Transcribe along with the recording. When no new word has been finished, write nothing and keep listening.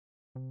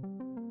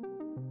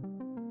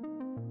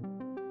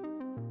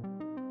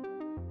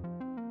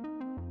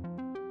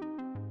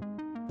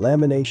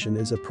Lamination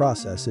is a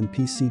process in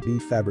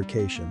PCB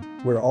fabrication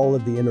where all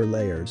of the inner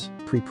layers,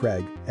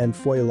 prepreg, and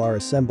foil are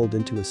assembled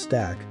into a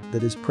stack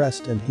that is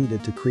pressed and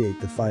heated to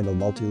create the final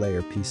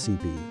multilayer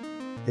PCB.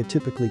 It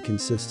typically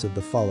consists of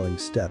the following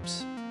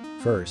steps.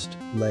 First,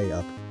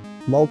 layup.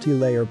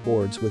 Multi-layer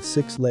boards with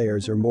 6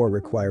 layers or more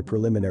require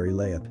preliminary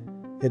layup.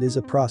 It is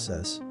a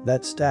process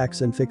that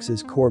stacks and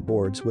fixes core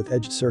boards with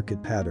edged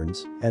circuit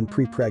patterns and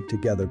prepreg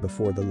together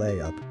before the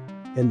layup.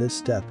 In this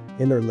step,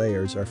 inner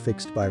layers are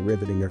fixed by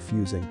riveting or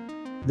fusing.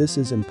 This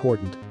is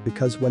important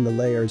because when the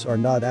layers are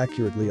not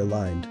accurately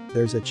aligned,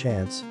 there's a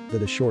chance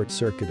that a short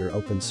circuit or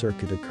open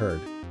circuit occurred.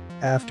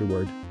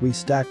 Afterward, we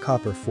stack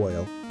copper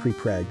foil,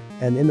 prepreg,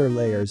 and inner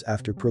layers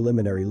after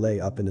preliminary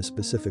layup in a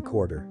specific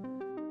order.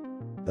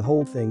 The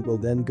whole thing will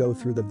then go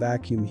through the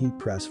vacuum heat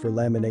press for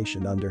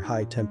lamination under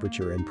high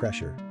temperature and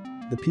pressure.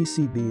 The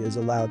PCB is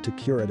allowed to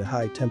cure at a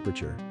high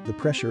temperature, the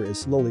pressure is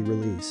slowly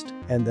released,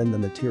 and then the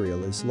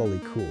material is slowly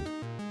cooled.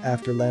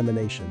 After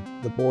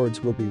lamination, the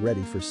boards will be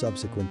ready for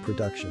subsequent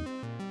production.